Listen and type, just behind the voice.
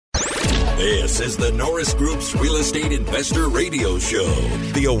This is the Norris Group's Real Estate Investor Radio Show,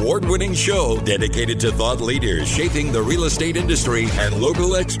 the award-winning show dedicated to thought leaders shaping the real estate industry and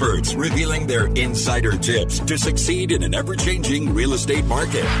local experts revealing their insider tips to succeed in an ever-changing real estate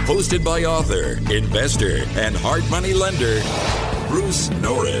market. Hosted by author, investor, and hard money lender, Bruce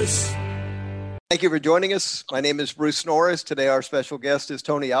Norris. Thank you for joining us. My name is Bruce Norris. Today our special guest is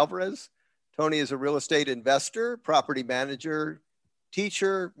Tony Alvarez. Tony is a real estate investor, property manager,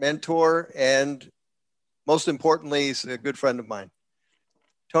 teacher, mentor, and most importantly, he's a good friend of mine.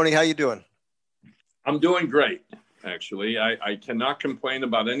 Tony, how you doing? I'm doing great, actually. I cannot complain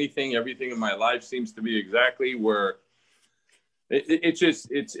about anything. Everything in my life seems to be exactly where I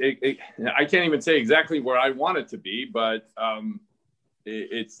can't even say exactly where I want it to be, but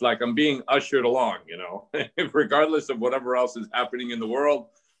it's like I'm being ushered along, regardless of whatever else is happening in the world.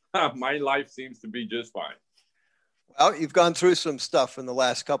 My life seems to be just fine. Well, you've gone through some stuff in the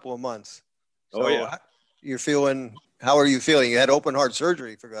last couple of months. So yeah. How are you feeling? You had open heart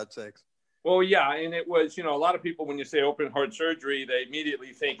surgery, for God's sakes. Well, yeah. And it was, a lot of people, when you say open heart surgery, they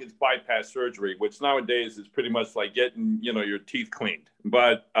immediately think it's bypass surgery, which nowadays is pretty much like getting, your teeth cleaned.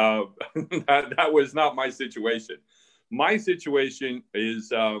 But that was not my situation. My situation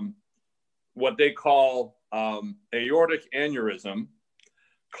is what they call aortic aneurysm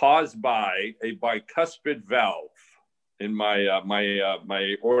caused by a bicuspid valve. In my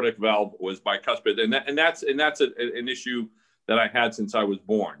aortic valve was bicuspid, and that's an issue that I had since I was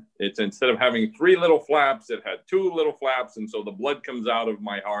born. It's instead of having three little flaps, it had two little flaps, and so the blood comes out of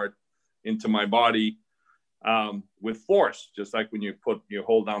my heart into my body with force, just like when you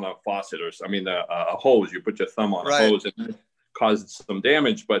hold down a faucet a hose. You put your thumb on a hose and it causes some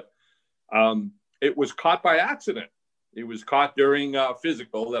damage. But it was caught by accident. It was caught during a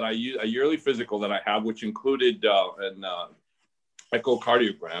yearly physical that I have, which included an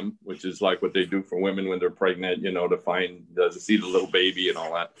echocardiogram, which is like what they do for women when they're pregnant, to see the little baby and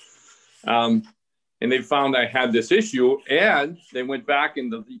all that. And they found I had this issue, and they went back in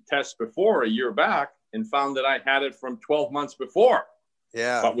the test before, a year back, and found that I had it from 12 months before.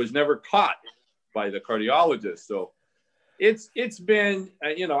 Yeah. But was never caught by the cardiologist. So it's been,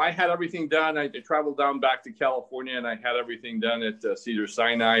 I had everything done. I traveled down back to California, and I had everything done at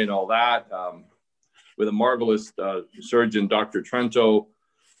Cedars-Sinai and all that with a marvelous surgeon, Dr. Trento.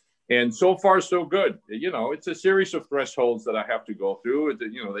 And so far, so good. It's a series of thresholds that I have to go through.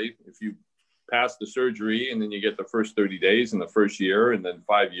 If you pass the surgery, and then you get the first 30 days in the first year, and then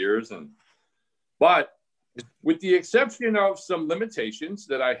 5 years. But with the exception of some limitations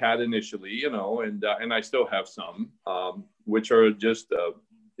that I had initially, and I still have some, which are just,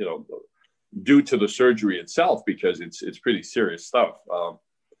 due to the surgery itself, because it's pretty serious stuff.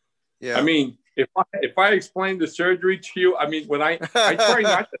 Yeah. I mean, if I explain the surgery to you, when I try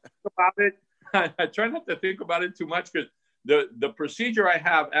not to think about it, I try not to think about it too much, because the procedure I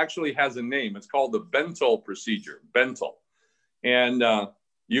have actually has a name. It's called the Bentall procedure, Bentall. And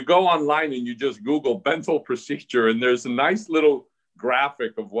you go online and you just Google Bentall procedure, and there's a nice little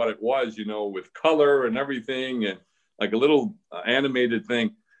graphic of what it was, with color and everything, and like a little animated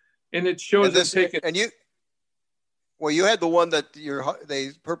thing. And it shows you had the one that they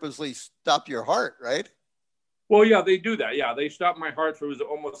purposely stopped your heart, right? Well, yeah, they do that. Yeah, they stopped my heart for, it was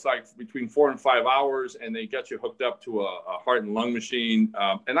almost like between 4 and 5 hours, and they get you hooked up to a heart and lung machine.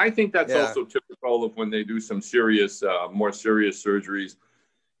 And I think that's also typical of when they do some more serious surgeries.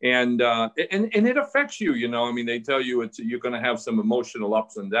 And it affects you, they tell you you're going to have some emotional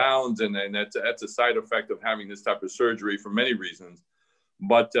ups and downs, and that's a side effect of having this type of surgery for many reasons,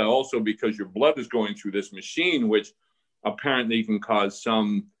 but also because your blood is going through this machine, which apparently can cause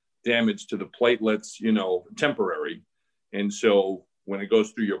some damage to the platelets, temporary. And so when it goes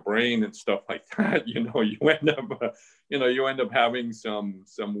through your brain and stuff like that, you end up having some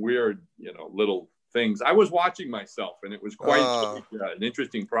weird, little things. I was watching myself, and it was quite an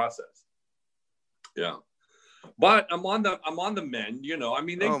interesting process. Yeah, but I'm on the mend.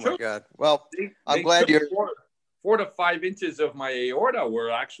 Oh my God! Well, I'm glad you're 4 to 5 inches of my aorta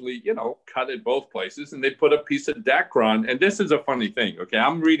were actually, cut at both places, and they put a piece of Dacron. And this is a funny thing. Okay,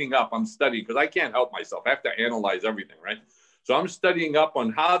 I'm reading up, I'm studying, because I can't help myself. I have to analyze everything, right? So I'm studying up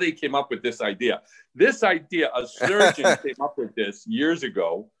on how they came up with this idea. A surgeon came up with this years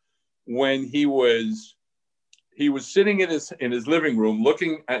ago, when he was sitting in his living room,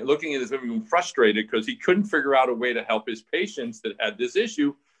 looking at his living room, frustrated because he couldn't figure out a way to help his patients that had this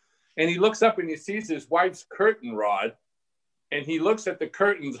issue. And he looks up and he sees his wife's curtain rod, and he looks at the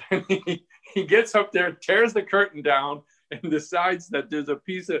curtains, and he gets up there, tears the curtain down, and decides that there's a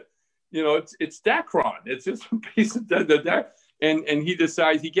piece of, it's Dacron. It's just a piece of the And he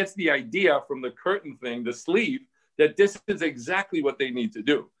decides, he gets the idea from the curtain thing, the sleeve, that this is exactly what they need to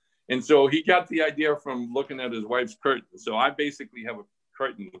do. And so he got the idea from looking at his wife's curtain. So I basically have a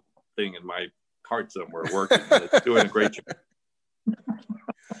curtain thing in my cart somewhere working, and it's doing a great job.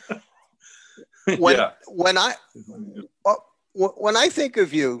 When I think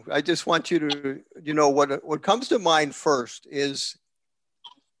of you, I just want you to, what comes to mind first is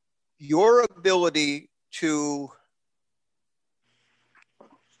your ability to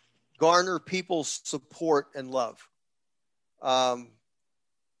garner people's support and love.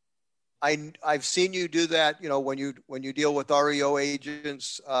 I've seen you do that, when you deal with REO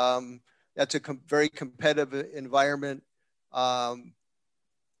agents. That's a very competitive environment. I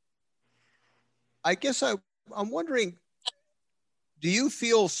guess I'm wondering, do you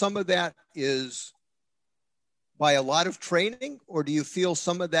feel some of that is by a lot of training, or do you feel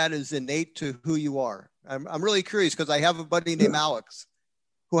some of that is innate to who you are? I'm really curious, because I have a buddy named Alex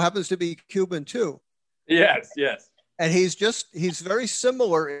who happens to be Cuban too. Yes. And he's very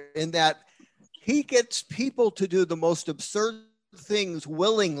similar in that he gets people to do the most absurd things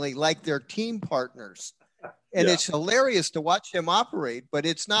willingly, like their team partners. And it's hilarious to watch him operate, but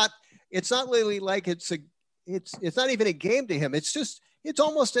it's not really like it's not even a game to him. It's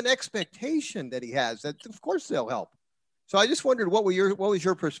almost an expectation that he has that of course they'll help. So I just wondered what was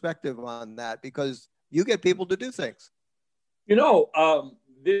your perspective on that, because you get people to do things.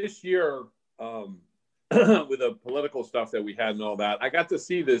 This year, with the political stuff that we had and all that, I got to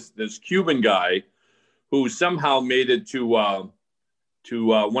see this Cuban guy who somehow made it to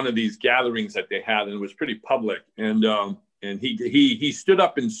one of these gatherings that they had, and it was pretty public. And he stood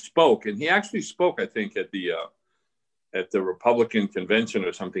up and spoke, and he actually spoke, I think, at the Republican convention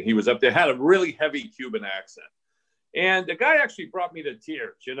or something. He was up there, had a really heavy Cuban accent. And the guy actually brought me to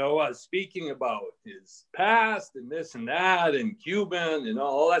tears, speaking about his past and this and that and Cuban and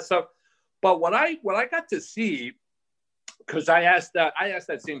all that stuff. But what I got to see, because I asked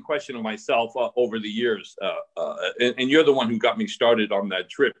that same question of myself over the years, and you're the one who got me started on that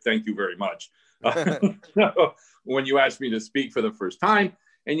trip. Thank you very much. When you asked me to speak for the first time,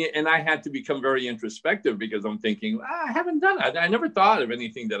 and I had to become very introspective, because I'm thinking, I haven't done it. I never thought of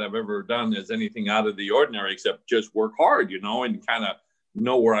anything that I've ever done as anything out of the ordinary, except just work hard, and kind of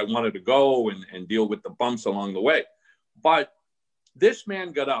know where I wanted to go and deal with the bumps along the way. But this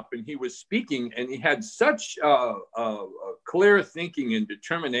man got up and he was speaking, and he had such clear thinking and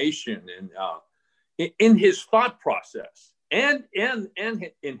determination and in his thought process and in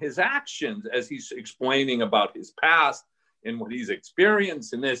his actions as he's explaining about his past and what he's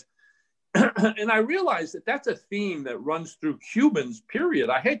experienced in this. And I realized that that's a theme that runs through Cubans, period.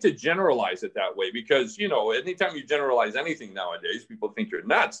 I hate to generalize it that way, because, anytime you generalize anything nowadays, people think you're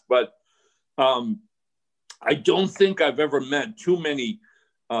nuts. But I don't think I've ever met too many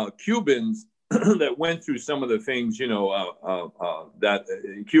Cubans that went through some of the things, that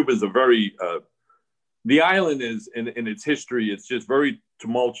Cuba's a very, the island is in its history, it's just very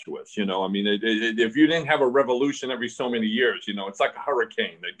tumultuous. If you didn't have a revolution every so many years, it's like a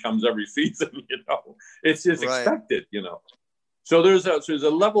hurricane that comes every season, it's just expected, So there's a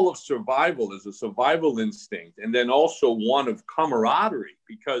level of survival, there's a survival instinct, and then also one of camaraderie,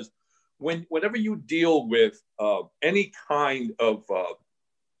 because whenever you deal with any kind of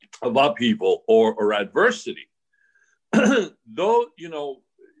upheaval or adversity, though,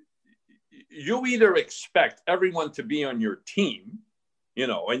 you either expect everyone to be on your team,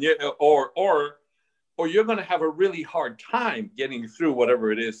 and or you're going to have a really hard time getting through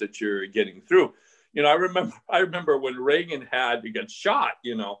whatever it is that you're getting through. I remember when Reagan got shot,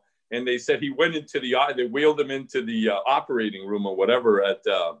 and they said he went they wheeled him into the operating room or whatever at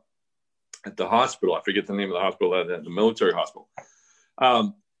the hospital. I forget the name of the hospital, at the military hospital.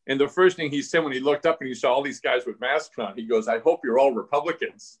 And the first thing he said when he looked up and he saw all these guys with masks on, he goes, "I hope you're all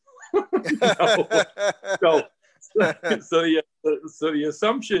Republicans." So the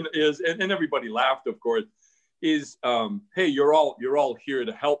assumption is, and everybody laughed, of course, is, hey, you're all here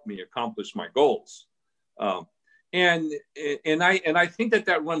to help me accomplish my goals. And I think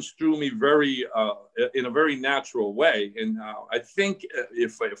that runs through me very in a very natural way. And I think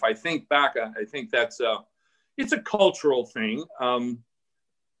if I think back, I think that's it's a cultural thing.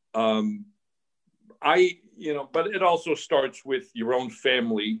 But it also starts with your own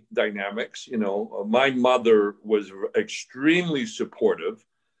family dynamics. My mother was extremely supportive,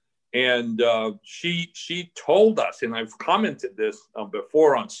 and she told us, and I've commented this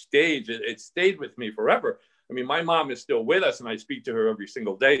before on stage. It stayed with me forever. I mean, my mom is still with us, and I speak to her every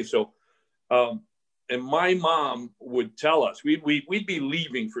single day. So my mom would tell us, we'd be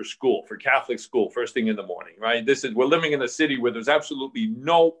leaving for school, for Catholic school, first thing in the morning, right? We're living in a city where there's absolutely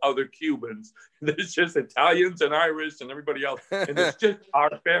no other Cubans. There's just Italians and Irish and everybody else. And it's just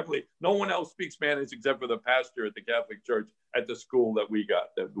our family. No one else speaks Spanish except for the pastor at the Catholic church at the school that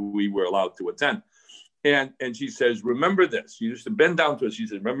we were allowed to attend. And she says, remember this. She used to bend down to us. She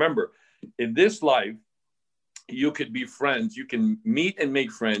said, remember, in this life, you could be friends. You can meet and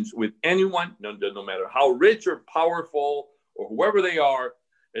make friends with anyone, no matter how rich or powerful or whoever they are,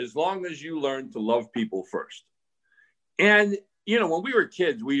 as long as you learn to love people first. And, when we were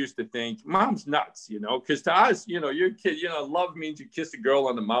kids, we used to think, mom's nuts, because to us, you're a kid, love means you kiss a girl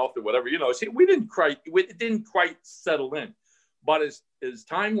on the mouth or whatever, it didn't quite settle in. But as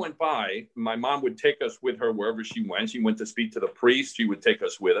time went by, my mom would take us with her wherever she went. She went to speak to the priest. She would take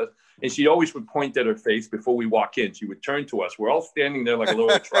us with us. And she always would point at her face before we walk in. She would turn to us. We're all standing there like a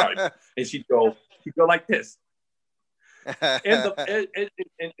little tribe. And she'd go like this. And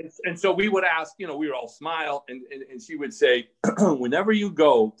so we would ask, we would all smile. And she would say, whenever you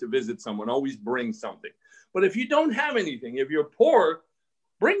go to visit someone, always bring something. But if you don't have anything, if you're poor,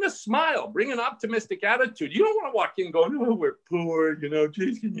 bring a smile, bring an optimistic attitude. You don't want to walk in going, oh, we're poor,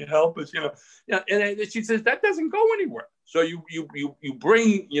 geez, can you help us? And she says, that doesn't go anywhere. So you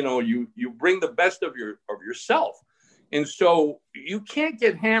bring, you bring the best of yourself. And so you can't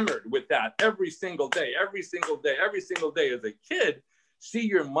get hammered with that every single day as a kid. See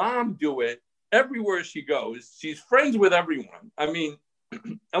your mom do it everywhere she goes. She's friends with everyone. I mean,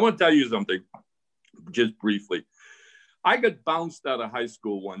 I want to tell you something just briefly. I got bounced out of high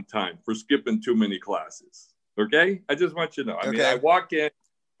school one time for skipping too many classes. Okay, I just want you to know. I mean, I walk in,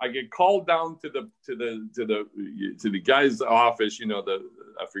 I get called down to the guy's office.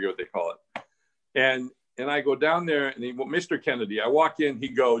 I forget what they call it, and I go down there, and Mr. Kennedy. I walk in, he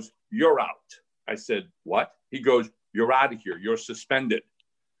goes, "You're out." I said, "What?" He goes, "You're out of here. You're suspended.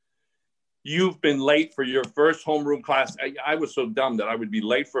 You've been late for your first homeroom class." I was so dumb that I would be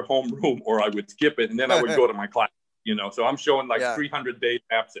late for homeroom, or I would skip it, and then I would go to my class. So I'm showing 300 days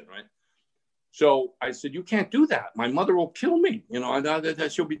absent, right? So I said, you can't do that. My mother will kill me.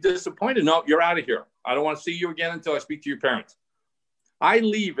 She'll be disappointed. No, you're out of here. I don't want to see you again until I speak to your parents. I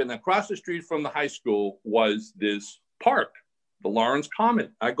leave, and across the street from the high school was this park, the Lawrence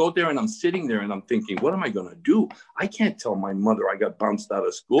Common. I go there, and I'm sitting there, and I'm thinking, what am I going to do? I can't tell my mother I got bounced out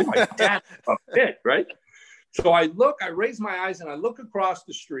of school. My dad's a fit, right? So I raise my eyes, and I look across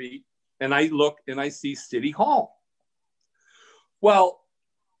the street, and I look, and I see City Hall. Well,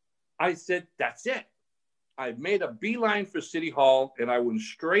 I said, that's it. I made a beeline for City Hall, and I went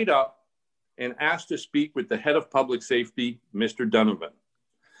straight up and asked to speak with the head of public safety, Mr. Donovan.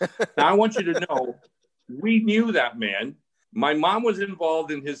 Now, I want you to know, we knew that man. My mom was involved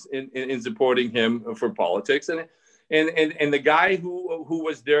in supporting him for politics. And the guy who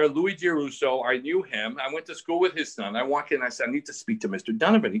was there, Louis Giarusso, I knew him. I went to school with his son. I walk in, and I said, I need to speak to Mr.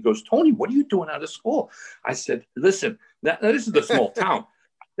 Donovan. He goes, Tony, what are you doing out of school? I said, listen, this is a small town.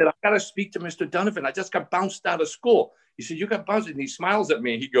 I said, I got to speak to Mr. Donovan. I just got bounced out of school. He said, you got bounced? And he smiles at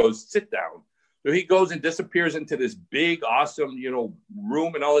me. He goes, sit down. So he goes and disappears into this big, awesome,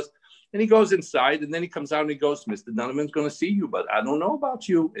 room and all this. And he goes inside, and then he comes out and he goes, Mr. Donovan's going to see you, but I don't know about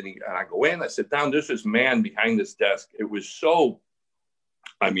you. And I go in, I sit down. There's this man behind this desk. It was so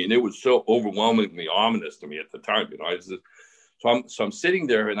overwhelmingly ominous to me at the time. So I'm sitting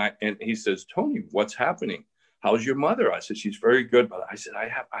there, and he says, Tony, what's happening? How's your mother? I said, she's very good. But I said, I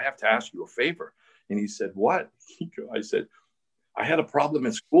have to ask you a favor. And he said, what? I said, I had a problem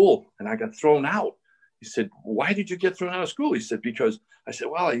at school, and I got thrown out. He said, why did you get thrown out of school? He said, because I said,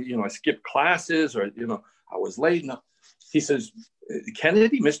 well, I skipped classes, or, I was late. No. He says,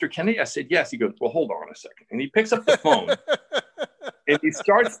 Kennedy, Mr. Kennedy? I said, yes. He goes, well, hold on a second. And he picks up the phone and he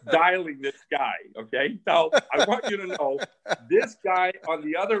starts dialing this guy. Okay. Now, I want you to know, this guy on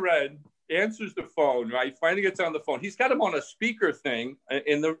the other end answers the phone, right? Finally gets on the phone. He's got him on a speaker thing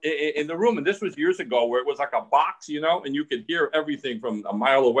in the room. And this was years ago, where it was like a box, and you could hear everything from a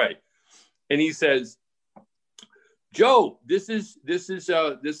mile away. And he says, Joe, this is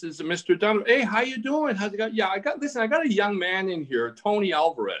Mr. Donovan. Hey, how you doing? How's it going? Yeah, I got a young man in here, Tony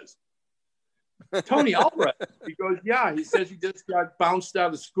Alvarez. Tony Alvarez. He goes, yeah. He says he just got bounced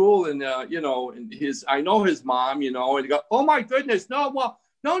out of school, and and I know his mom, and he goes, oh my goodness, no, well,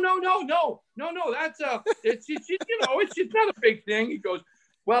 no. That's it's not a big thing. He goes,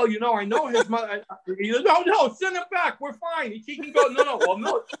 well, I know his mother. He goes, no, send him back. We're fine. He can go, no. Well,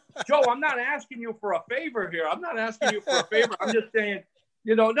 no, Joe, I'm not asking you for a favor here. I'm not asking you for a favor. I'm just saying,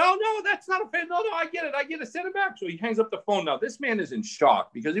 no, that's not a favor. No, I get it. Send him back. So he hangs up the phone. Now, this man is in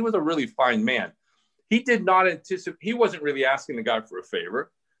shock because he was a really fine man. he did not anticipate, he wasn't really asking the guy for a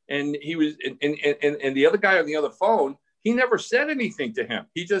favor. And he was, and the other guy on the other phone, he never said anything to him.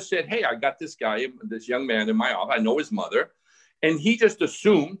 He just said, hey, I got this guy, this young man in my office. I know his mother. And he just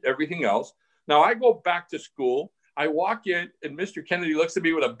assumed everything else. Now I go back to school. I walk in and Mr. Kennedy looks at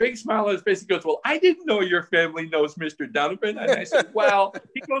me with a big smile on his face. He goes, well, I didn't know your family knows Mr. Donovan. And I said, well,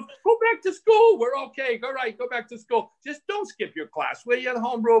 he goes, go back to school. We're okay. All right, go back to school. Just don't skip your class. Will you at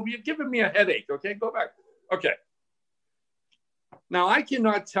home, Rob? You're giving me a headache. Okay, go back. Okay. Now, I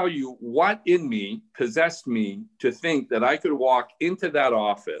cannot tell you what in me possessed me to think that I could walk into that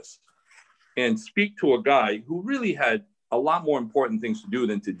office and speak to a guy who really had a lot more important things to do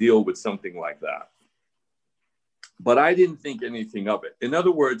than to deal with something like that. But I didn't think anything of it. In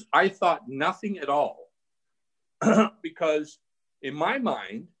other words, I thought nothing at all because in my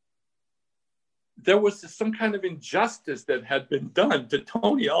mind, there was some kind of injustice that had been done to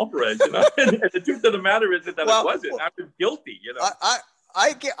Tony Alvarez. And the truth of the matter is that it wasn't. I was guilty, you know.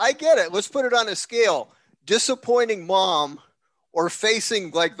 I get it. Let's put it on a scale. Disappointing mom or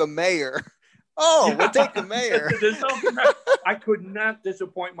facing like the mayor. Oh, we'll take the mayor. I could not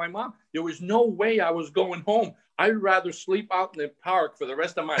disappoint my mom. There was no way I was going home. I'd rather sleep out in the park for the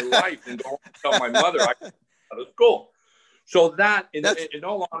rest of my life than go home and tell my mother I got out of school. So that, in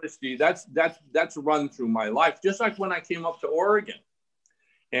all honesty, that's run through my life. Just like when I came up to Oregon,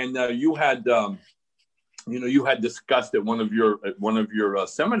 and you had discussed at one of your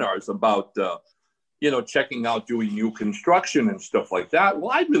seminars about checking out doing new construction and stuff like that.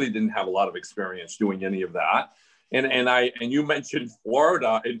 Well, I really didn't have a lot of experience doing any of that, and you mentioned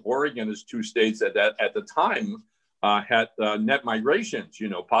Florida and Oregon as two states that at the time had net migrations,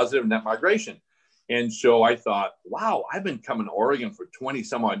 positive net migration. And so I thought, wow, I've been coming to Oregon for 20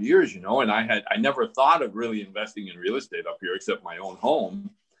 some odd years, and I never thought of really investing in real estate up here except my own home.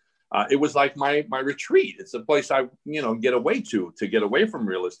 It was like my retreat. It's a place I, get away to get away from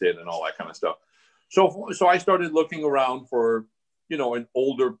real estate and all that kind of stuff. So I started looking around for, an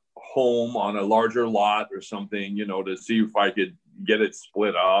older home on a larger lot or something, to see if I could get it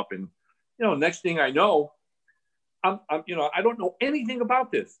split up. And, next thing I know, I don't know anything about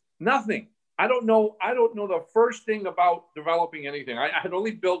this, nothing. I don't know the first thing about developing anything. I had only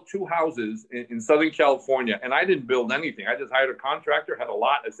built 2 houses in Southern California, and I didn't build anything. I just hired a contractor, had a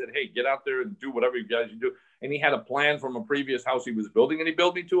lot. I said, hey, get out there and do whatever you guys do. And he had a plan from a previous house he was building, and he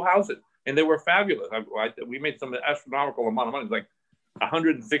built me 2 houses, and they were fabulous. We made some astronomical amount of money, like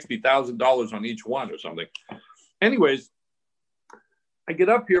 $160,000 on each one or something. Anyways, I get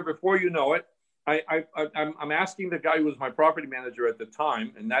up here before you know it. I'm asking the guy who was my property manager at the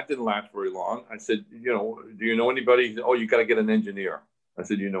time, and that didn't last very long. I said, do you know anybody? Oh, you got to get an engineer. I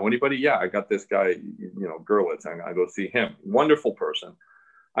said, you know anybody? Yeah, I got this guy, Gerlitz. I go see him. Wonderful person.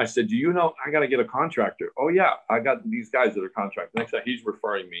 I said, do you know, I got to get a contractor. Oh yeah, I got these guys that are contractors. Next time he's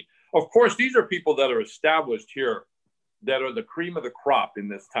referring me. Of course, these are people that are established here that are the cream of the crop in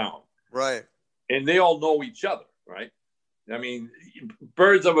this town. Right. And they all know each other, right? I mean,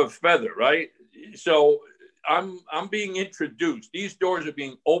 birds of a feather, right? So I'm being introduced. These doors are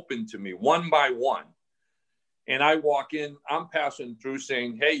being opened to me one by one. And I walk in, I'm passing through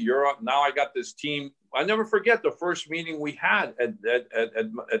saying, hey, you're up. Now I got this team. I never forget the first meeting we had at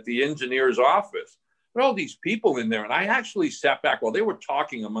the engineer's office. There were all these people in there. And I actually sat back while they were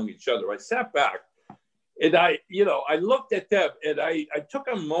talking among each other. I sat back and I looked at them and I took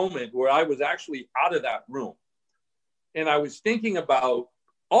a moment where I was actually out of that room. And I was thinking about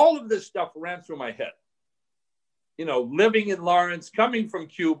all of this stuff ran through my head. Living in Lawrence, coming from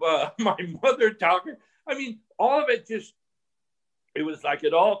Cuba, my mother talking. I mean, all of it it was like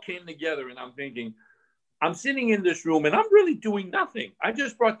it all came together. And I'm thinking, I'm sitting in this room and I'm really doing nothing. I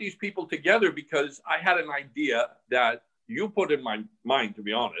just brought these people together because I had an idea that you put in my mind, to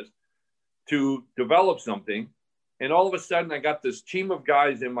be honest, to develop something. And all of a sudden I got this team of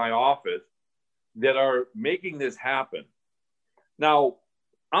guys in my office that are making this happen. Now,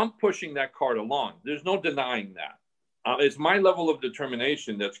 I'm pushing that cart along. There's no denying that. It's my level of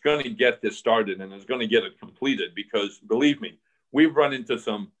determination that's going to get this started and is going to get it completed because, believe me, we've run into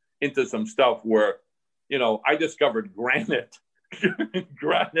some stuff where, I discovered granite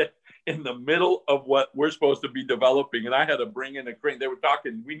in the middle of what we're supposed to be developing. And I had to bring in a crane. They were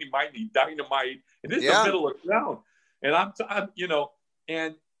talking, we might need dynamite. And this is the middle of town.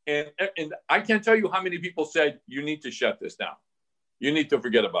 And and I can't tell you how many people said, you need to shut this down. You need to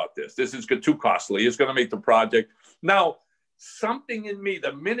forget about this. This is too costly. It's going to make the project. Now, something in me,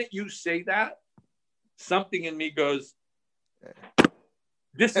 the minute you say that, something in me goes,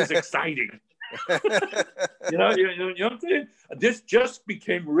 this is exciting. You know what I'm saying? This just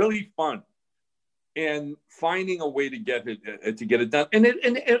became really fun. and finding a way to get it done.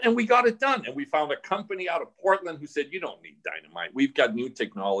 And we got it done. And we found a company out of Portland who said, you don't need dynamite. We've got new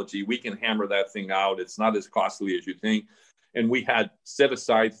technology. We can hammer that thing out. It's not as costly as you think. And we had set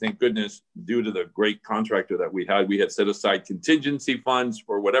aside, thank goodness, due to the great contractor that we had set aside contingency funds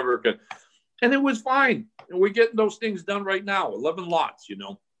for whatever. And it was fine. And we're getting those things done right now, 11 lots,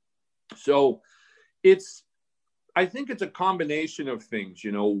 So I think it's a combination of things,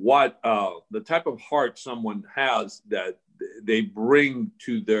 what the type of heart someone has that they bring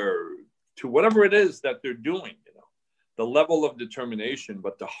to whatever it is that they're doing, the level of determination,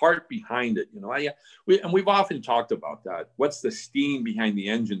 but the heart behind it, we've often talked about that. What's the steam behind the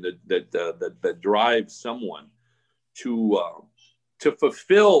engine that drives someone to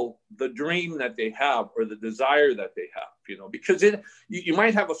fulfill the dream that they have or the desire that they have, because you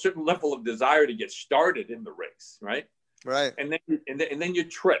might have a certain level of desire to get started in the race, right? Right. And then you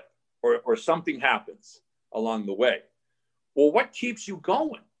trip or something happens along the way. Well, what keeps you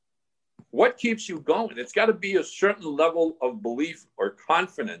going? What keeps you going? It's got to be a certain level of belief or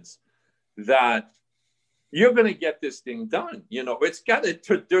confidence that you're going to get this thing done.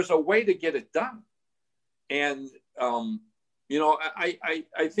 There's a way to get it done. And, I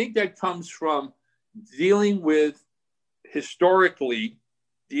think that comes from historically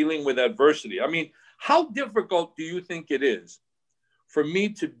dealing with adversity. I mean, how difficult do you think it is for me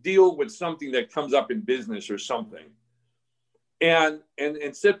to deal with something that comes up in business or something and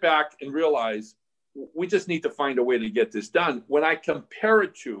sit back and realize we just need to find a way to get this done? When I compare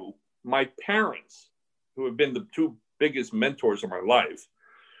it to my parents, who have been the two biggest mentors of my life,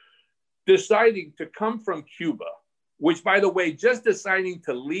 deciding to come from Cuba, which, by the way, just deciding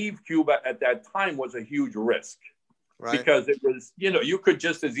to leave Cuba at that time was a huge risk. Right. Because it was, you could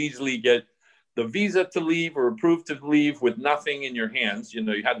just as easily get the visa to leave or approved to leave with nothing in your hands. You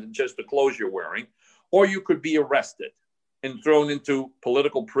had just the clothes you're wearing, or you could be arrested and thrown into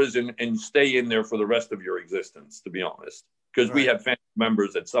political prison and stay in there for the rest of your existence, to be honest, because we had family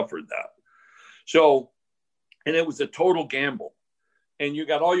members that suffered that. So, and it was a total gamble. And you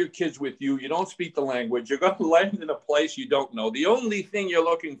got all your kids with you. You don't speak the language. You're going to land in a place you don't know. The only thing you're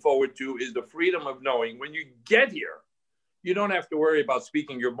looking forward to is the freedom of knowing when you get here, you don't have to worry about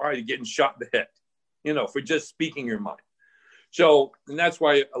speaking your mind and getting shot in the head, for just speaking your mind. So, and that's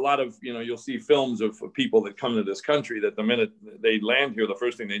why a lot of, you'll see films of people that come to this country that the minute they land here, the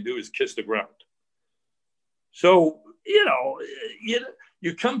first thing they do is kiss the ground. So,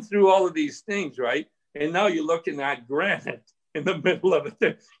 you come through all of these things, right? And now you're looking at granite in the middle of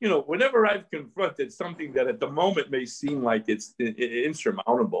it. Whenever I've confronted something that at the moment may seem like it's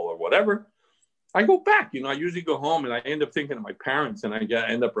insurmountable or whatever, I go back. I usually go home and I end up thinking of my parents and I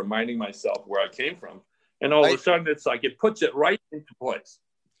end up reminding myself where I came from. And all of a sudden it's like it puts it right into place.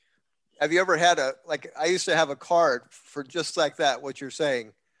 Have you ever had I used to have a card for just like that, what you're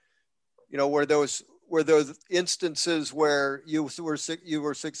saying, where those instances where you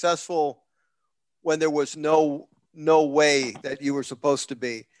were successful when there was no way that you were supposed to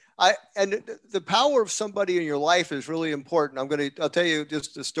be. And the power of somebody in your life is really important. I'll tell you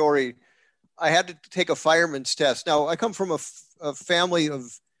just a story. I had to take a fireman's test. Now, I come from a family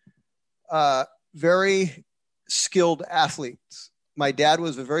of very skilled athletes. My dad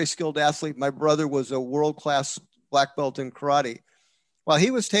was a very skilled athlete. My brother was a world-class black belt in karate. While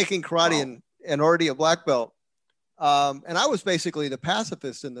he was taking karate and already a black belt, and I was basically the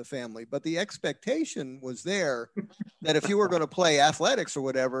pacifist in the family, but the expectation was there that if you were going to play athletics or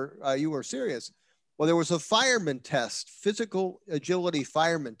whatever, you were serious. Well, there was a fireman test, physical agility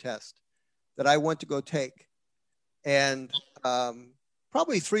fireman test that I went to go take. And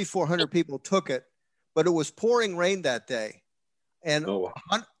probably 300-400 people took it, but it was pouring rain that day. And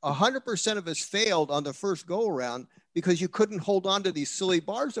 100% of us failed on the first go around because you couldn't hold on to these silly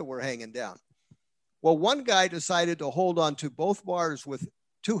bars that were hanging down. Well, one guy decided to hold on to both bars with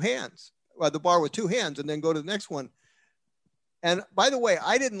two hands, the bar with two hands, and then go to the next one. And by the way,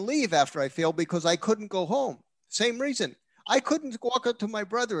 I didn't leave after I failed because I couldn't go home. Same reason. I couldn't walk up to my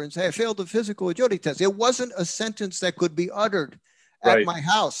brother and say, I failed the physical agility test. It wasn't a sentence that could be uttered at my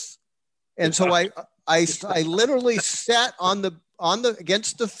house. And so I literally sat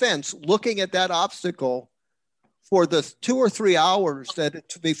against the fence looking at that obstacle for the 2 or 3 hours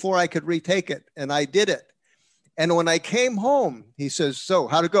before I could retake it. And I did it. And when I came home, he says, so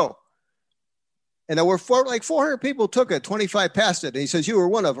how'd it go? And there were 400 people took it, 25 passed it. And he says, you were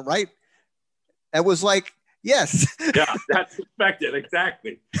one of them, right? It was like, yes. Yeah, that's expected.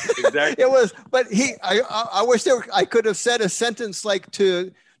 Exactly. It was, but I wish I could have said a sentence like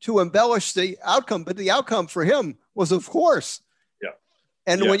to embellish the outcome, but the outcome for him was, of course. Yeah.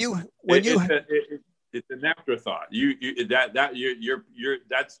 And Yeah. It's an afterthought. You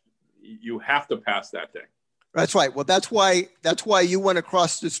have to pass that thing. That's right. Well, that's why you went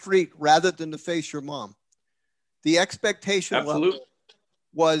across the street rather than to face your mom. The expectation level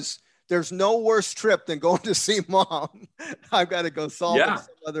was, there's no worse trip than going to see mom. I've got to go solve it some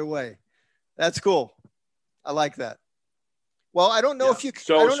other way. That's cool. I like that. Well, I don't know if you.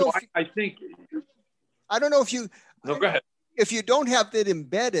 So, I think. I don't know if you. No, go ahead. If you don't have that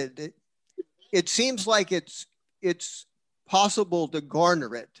embedded, it seems like it's possible to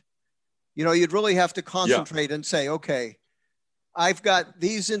garner it. You know, you'd really have to concentrate and say, okay, I've got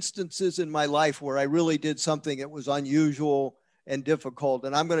these instances in my life where I really did something that was unusual and difficult,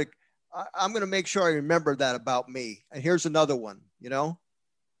 and I'm going to make sure I remember that about me. And here's another one, you know,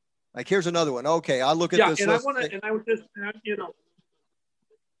 like here's another one. Okay, I'll look at this. And I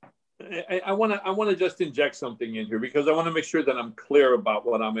want to just inject something in here, because I want to make sure that I'm clear about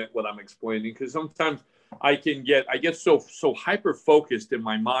what I'm explaining, because sometimes I get so hyper focused in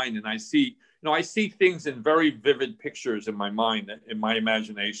my mind, and I see things in very vivid pictures in my mind, in my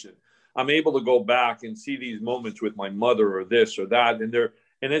imagination. I'm able to go back and see these moments with my mother or this or that,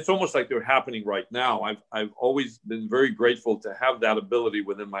 and it's almost like they're happening right now. I've always been very grateful to have that ability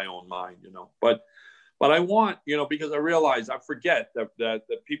within my own mind, you know. But I want, you know, because I realize, I forget that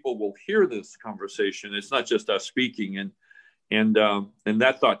people will hear this conversation. It's not just us speaking, and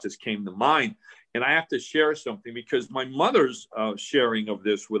that thought just came to mind. And I have to share something, because my mother's sharing of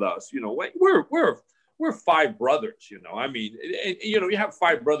this with us. You know, we're five brothers. You know, I mean, you know, you have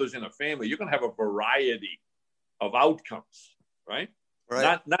five brothers in a family, you're going to have a variety of outcomes, right?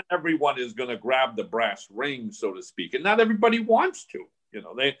 Right. Not everyone is going to grab the brass ring, so to speak, and not everybody wants to. You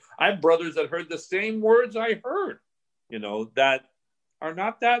know, I have brothers that heard the same words I heard. You know, that are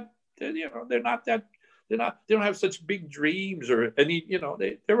not that. You know, they don't have such big dreams or any. You know,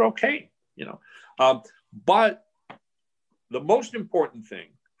 they're okay. You know, but the most important thing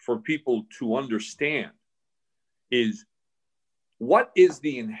for people to understand is, what is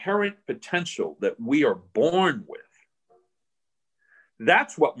the inherent potential that we are born with?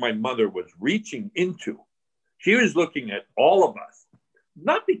 That's what my mother was reaching into. She was looking at all of us,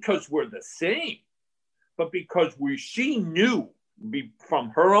 not because we're the same, but because she knew from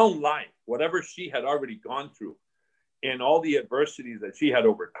her own life, whatever she had already gone through and all the adversities that she had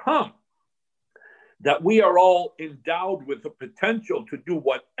overcome, that we are all endowed with the potential to do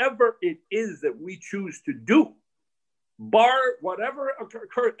whatever it is that we choose to do, bar whatever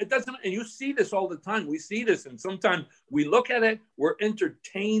occurs. It doesn't, and you see this all the time. We see this, and sometimes we look at it, we're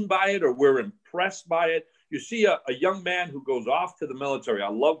entertained by it, or we're impressed by it. You see a young man who goes off to the military. I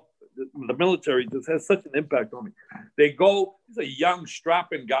love the military. This has such an impact on me. They go, he's a young,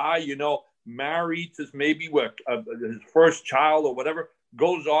 strapping guy, you know, married to maybe his first child or whatever,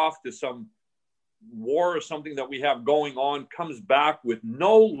 goes off to some war or something that we have going on, comes back with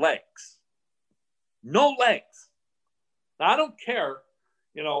no legs. No legs. Now, I don't care,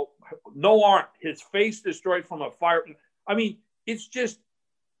 you know, no arm, his face destroyed from a fire. I mean, it's just,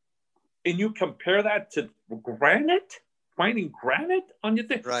 and you compare that to granite, finding granite on your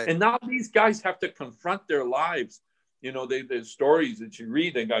thing. Right. And now these guys have to confront their lives. You know, the stories that you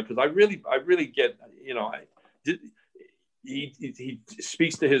read, because I really get, you know, he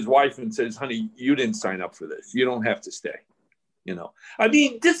speaks to his wife and says, honey, you didn't sign up for this. You don't have to stay. You know, I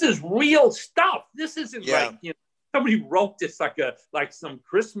mean, this is real stuff. This isn't like, you know, somebody wrote this like some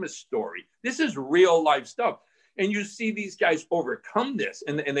Christmas story. This is real life stuff. And you see these guys overcome this,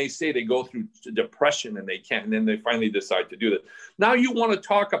 and they say they go through depression and they can't, and then they finally decide to do this. Now you want to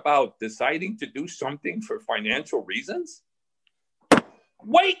talk about deciding to do something for financial reasons?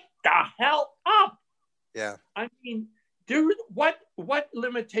 Wake the hell up. Yeah. I mean, what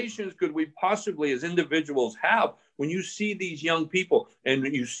limitations could we possibly as individuals have when you see these young people and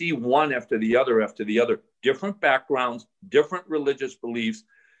you see one after the other, different backgrounds, different religious beliefs,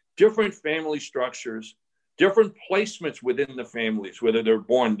 different family structures, different placements within the families, whether they're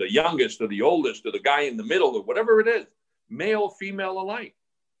born the youngest or the oldest or the guy in the middle or whatever it is, male, female alike,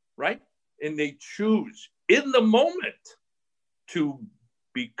 right? And they choose in the moment to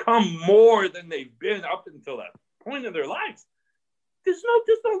become more than they've been up until that point in their lives. There's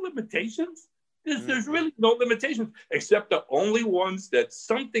no limitations. There's really no limitations, except the only ones that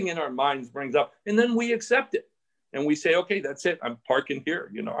something in our minds brings up, and then we accept it. And we say, okay, that's it. I'm parking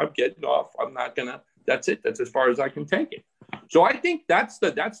here. You know, I'm getting off. I'm not going to. That's it. That's as far as I can take it. So I think that's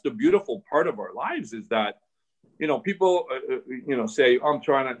the beautiful part of our lives is that, you know, people, you know, say, oh, I'm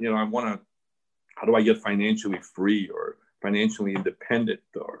trying to, you know, I want to, how do I get financially free or financially independent?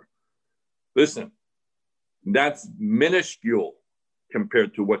 Or listen, that's minuscule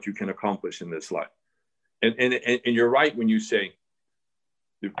compared to what you can accomplish in this life. And you're right when you say,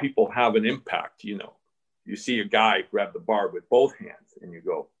 do people have an impact? You know, you see a guy grab the bar with both hands and you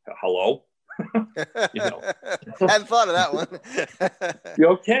go, hello? You know, I hadn't thought of that one. You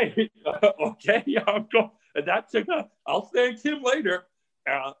okay? Okay, yeah, I'll go. And I'll thank him later.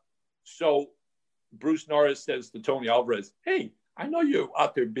 So Bruce Norris says to Tony Alvarez, hey, I know you're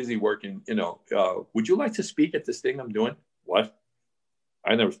out there busy working, you know, would you like to speak at this thing I'm doing? What?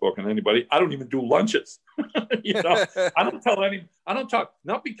 I never spoken to anybody. I don't even do lunches. You know, I don't talk,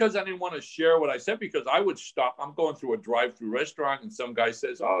 not because I didn't want to share what I said, because I would stop. I'm going through a drive-through restaurant and some guy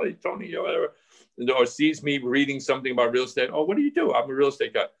says, oh, hey, Tony, or whatever, or sees me reading something about real estate. Oh, what do you do? I'm a real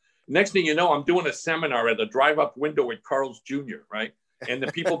estate guy. Next thing you know, I'm doing a seminar at a drive-up window with Carl's Jr., right? And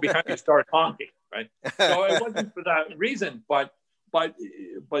the people behind me start honking, right? So it wasn't for that reason, but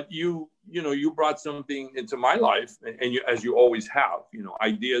you brought something into my life, and you, as you always have, you know,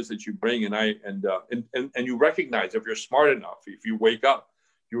 ideas that you bring, and you recognize, if you're smart enough, if you wake up,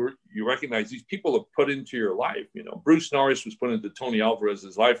 you recognize these people have put into your life. You know, Bruce Norris was put into Tony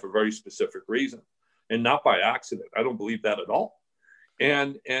Alvarez's life for a very specific reason, and not by accident. I don't believe that at all.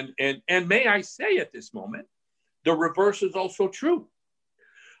 And may I say at this moment, the reverse is also true.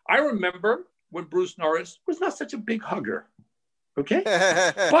 I remember when Bruce Norris was not such a big hugger. Okay.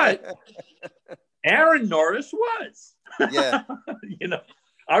 But Aaron Norris was. Yeah. You know,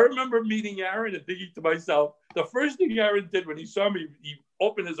 I remember meeting Aaron and thinking to myself, the first thing Aaron did when he saw me, he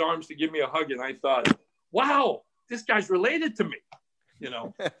opened his arms to give me a hug. And I thought, wow, this guy's related to me, you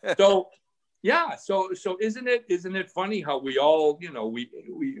know? So, yeah. So isn't it funny how we all, you know,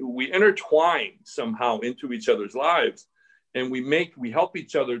 we intertwine somehow into each other's lives, and we help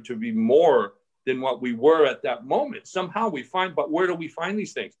each other to be more than what we were at that moment. Somehow we find, but where do we find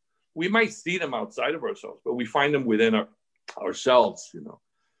these things? We might see them outside of ourselves, but we find them within ourselves, you know.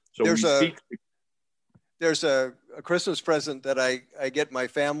 So there's a Christmas present that I get my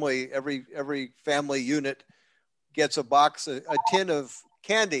family. Every family unit gets a tin of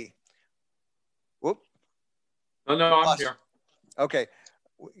candy. Whoop. No, I'm here. Okay.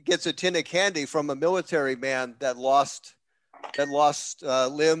 Gets a tin of candy from a military man that lost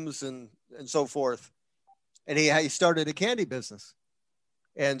limbs and so forth. And he started a candy business.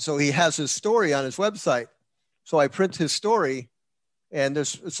 And so he has his story on his website. So I print his story, and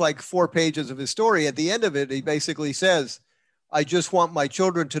it's like 4 pages of his story. At the end of it, he basically says, I just want my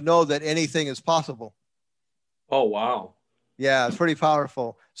children to know that anything is possible. Oh, wow. Yeah, it's pretty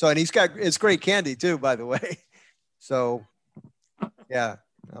powerful. So, and it's great candy too, by the way. So, yeah.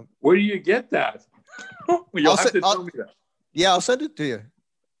 Where do you get that? You'll have to tell me that. Yeah, I'll send it to you.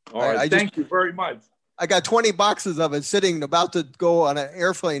 All right. Thank you very much. I got 20 boxes of it sitting, about to go on an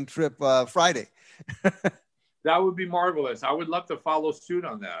airplane trip Friday. That would be marvelous. I would love to follow suit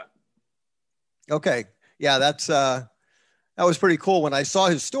on that. Okay. Yeah, that was pretty cool. When I saw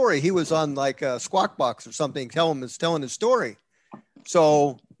his story, he was on like a Squawk Box or something, telling his story.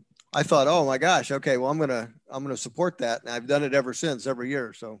 So I thought, oh my gosh, okay, well I'm gonna support that, and I've done it ever since, every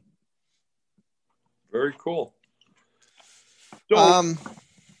year. So very cool. So,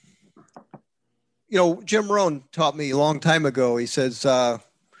 you know, Jim Rohn taught me a long time ago. He says, the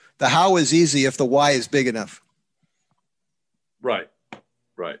how is easy if the why is big enough. Right.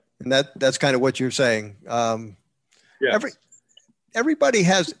 And that's kind of what you're saying. Yes. Everybody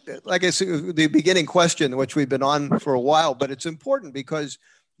has, like I said, the beginning question, which we've been on for a while, but it's important because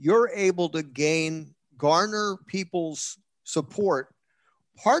you're able to garner people's support.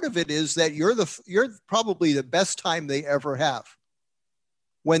 Part of it is that you're probably the best time they ever have.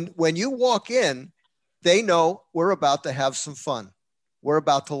 When you walk in, they know we're about to have some fun. We're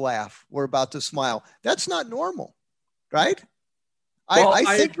about to laugh. We're about to smile. That's not normal, right? Well,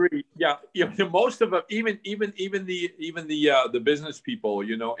 I agree. Yeah, most of it, even the business people,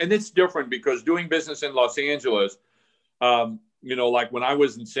 you know, and it's different because doing business in Los Angeles, you know, like when I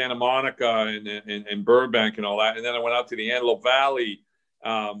was in Santa Monica and Burbank and all that, and then I went out to the Antelope Valley,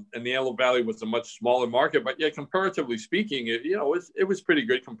 and the Antelope Valley was a much smaller market, but yeah, comparatively speaking, it was pretty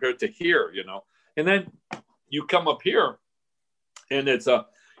good compared to here, you know. And then you come up here, and it's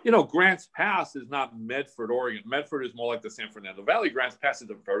Grants Pass is not Medford, Oregon. Medford is more like the San Fernando Valley. Grants Pass is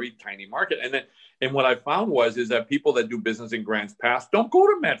a very tiny market. And what I found is that people that do business in Grants Pass don't go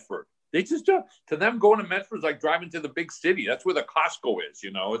to Medford. They just to them, going to Medford is like driving to the big city. That's where the Costco is,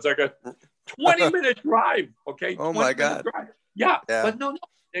 you know. It's like a 20-minute drive, okay? Oh, my God. Drive. Yeah, but no.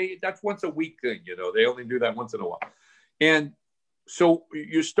 That's once a week thing, you know. They only do that once in a while. And so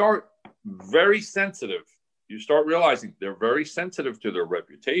you start very sensitive. You start realizing they're very sensitive to their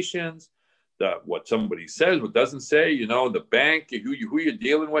reputations. what somebody says, what doesn't say, the bank, who you're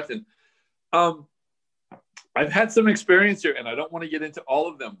dealing with. And I've had some experience here, and I don't want to get into all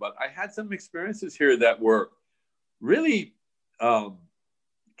of them, but I had some experiences here that were really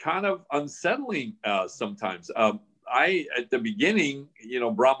kind of unsettling sometimes. I, at the beginning,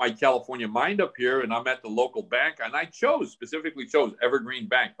 brought my California mind up here, and I'm at the local bank, and I specifically chose Evergreen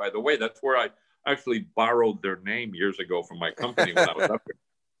Bank. By the way, that's where I actually borrowed their name years ago from my company when I was up here.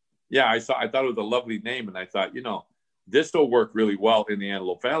 Yeah, I thought it was a lovely name, and I thought, this will work really well in the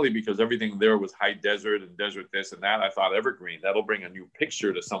Antelope Valley because everything there was high desert and desert this and that. I thought Evergreen, that'll bring a new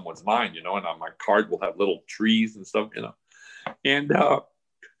picture to someone's mind, and on my card will have little trees and stuff, And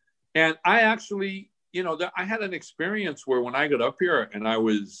I actually, I had an experience where when I got up here and I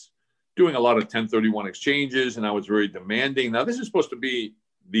was doing a lot of 1031 exchanges and I was very demanding. Now, this is supposed to be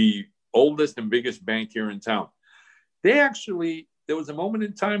the oldest and biggest bank here in town. There was a moment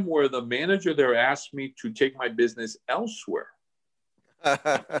in time where the manager there asked me to take my business elsewhere.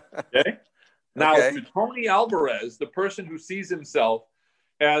 Okay. Now, to Tony Alvarez, the person who sees himself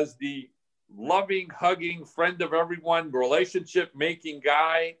as the loving, hugging, friend of everyone, relationship making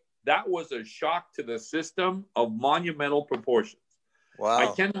guy, that was a shock to the system of monumental proportions. Wow.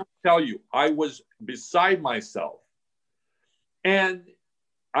 I cannot tell you, I was beside myself. And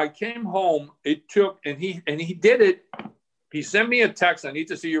I came home, and he did it. He sent me a text, I need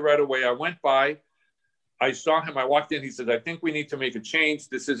to see you right away. I went by, I saw him, I walked in, he said, I think we need to make a change.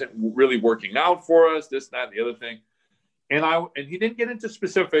 This isn't really working out for us, this, that, the other thing. And he didn't get into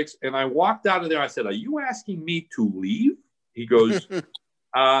specifics. And I walked out of there. I said, are you asking me to leave? He goes,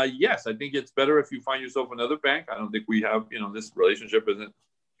 yes, I think it's better if you find yourself another bank. I don't think we have, this relationship isn't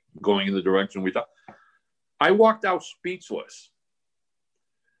going in the direction we thought. I walked out speechless.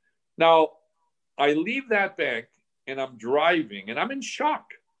 Now, I leave that bank and I'm driving and I'm in shock.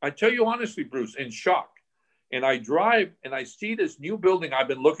 I tell you honestly, Bruce, in shock. And I drive and I see this new building I've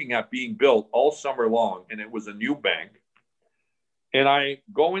been looking at being built all summer long. And it was a new bank. And I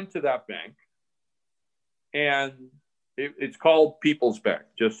go into that bank and it's called People's Bank,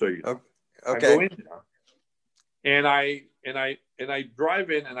 just so you know. Okay. I go in there and I drive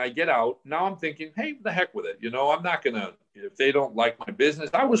in and I get out. Now I'm thinking, hey, the heck with it. I'm not going to, if they don't like my business,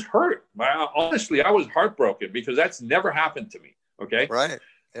 I was hurt. Honestly, I was heartbroken because that's never happened to me. Okay. Right.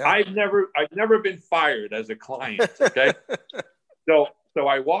 Yeah. I've never been fired as a client. Okay. So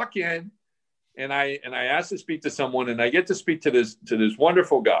I walk in and I ask to speak to someone and I get to speak to this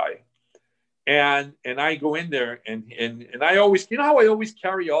wonderful guy. And I go in there and I always, how I always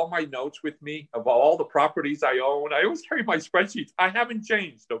carry all my notes with me of all the properties I own. I always carry my spreadsheets. I haven't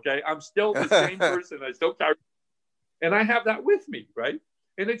changed. Okay. I'm still the same person. I still carry, and I have that with me. Right.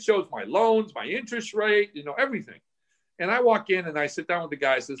 And it shows my loans, my interest rate, everything. And I walk in and I sit down with the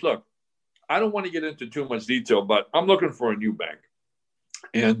guy. I says, look, I don't want to get into too much detail, but I'm looking for a new bank.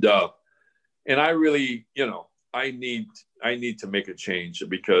 And I really, I need to make a change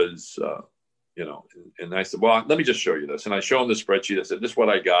because, and I said, well, let me just show you this. And I show him the spreadsheet. I said, this is what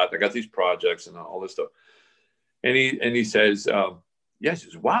I got. I got these projects and all this stuff. And he says, yeah, he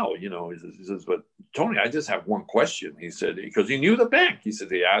says, wow, he says, but Tony, I just have one question. He said, because he knew the bank. He said,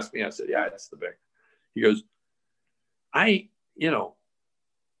 he asked me. I said, yeah, it's the bank. He goes, I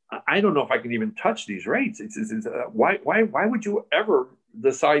don't know if I can even touch these rates. He says, why would you ever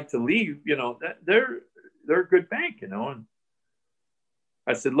decide to leave? They're a good bank, And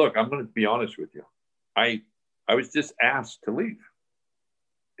I said, look, I'm going to be honest with you. I was just asked to leave.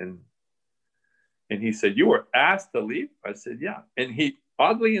 And he said, you were asked to leave? I said, yeah. And he,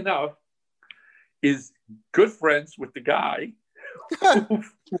 oddly enough, is good friends with the guy who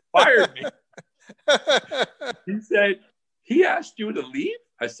fired me. He said, he asked you to leave?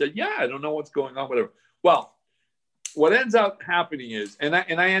 I said, yeah, I don't know what's going on, whatever. Well, what ends up happening is, and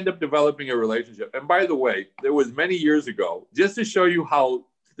I end up developing a relationship. And by the way, there was many years ago, just to show you how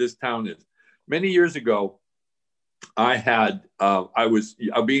this town is, many years ago, I was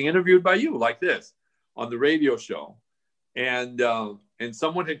being interviewed by you like this on the radio show. And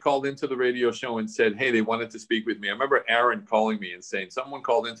someone had called into the radio show and said, hey, they wanted to speak with me. I remember Aaron calling me and saying, someone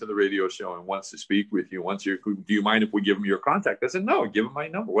called into the radio show and wants to speak with you. Do you mind if we give him your contact? I said, no, give him my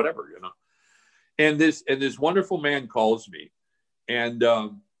number, whatever, And this wonderful man calls me and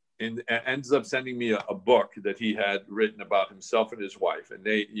ends up sending me a book that he had written about himself and his wife. And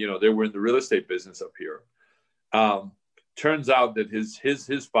they were in the real estate business up here. Turns out that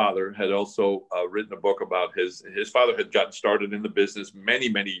his father had also written a book about his father had gotten started in the business many,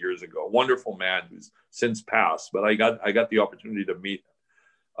 many years ago. Wonderful man who's since passed, but I got the opportunity to meet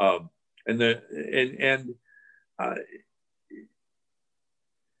him.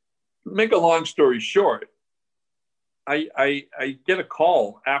 make a long story short, I get a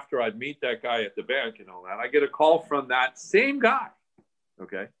call after I meet that guy at the bank and all that. I get a call from that same guy,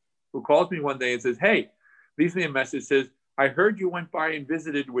 okay, who calls me one day and says, hey, leaves me a message, says, I heard you went by and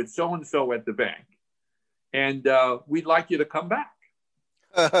visited with so-and-so at the bank, and we'd like you to come back.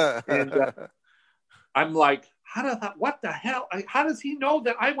 And I'm like, what the hell? How does he know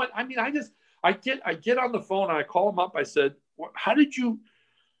that I went? I mean, I get on the phone and I call him up. I said, how did you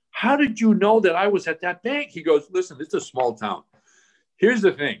know that I was at that bank? He goes, listen, it's a small town. Here's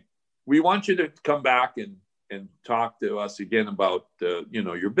the thing. We want you to come back and talk to us again about,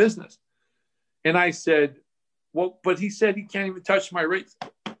 your business. And I said, well, but he said he can't even touch my rates.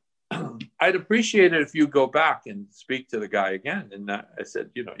 I'd appreciate it if you go back and speak to the guy again. And I said,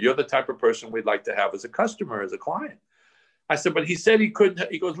 you're the type of person we'd like to have as a customer, as a client. I said, but he said he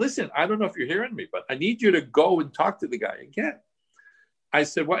couldn't. He goes, listen, I don't know if you're hearing me, but I need you to go and talk to the guy again. I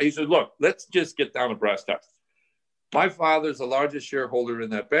said, what? He said, look, let's just get down to brass tacks. My father's the largest shareholder in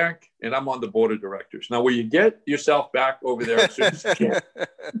that bank, and I'm on the board of directors. Now, will you get yourself back over there as soon as you can?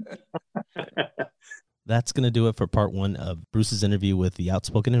 That's going to do it for part 1 of Bruce's interview with the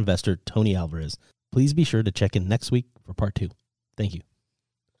outspoken investor, Tony Alvarez. Please be sure to check in next week for part 2. Thank you.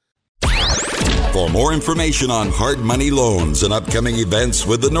 For more information on hard money loans and upcoming events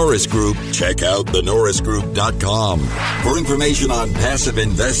with the Norris Group, check out thenorrisgroup.com. For information on passive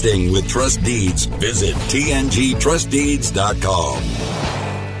investing with trust deeds, visit tngtrustdeeds.com.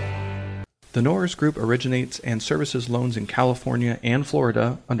 The Norris Group originates and services loans in California and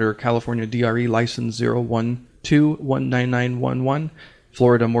Florida under California DRE License 012-19911,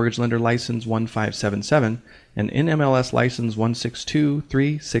 Florida Mortgage Lender License 1577, and NMLS License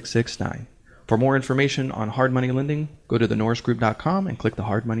 1623669. For more information on hard money lending, go to thenorrisgroup.com and click the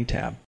Hard Money tab.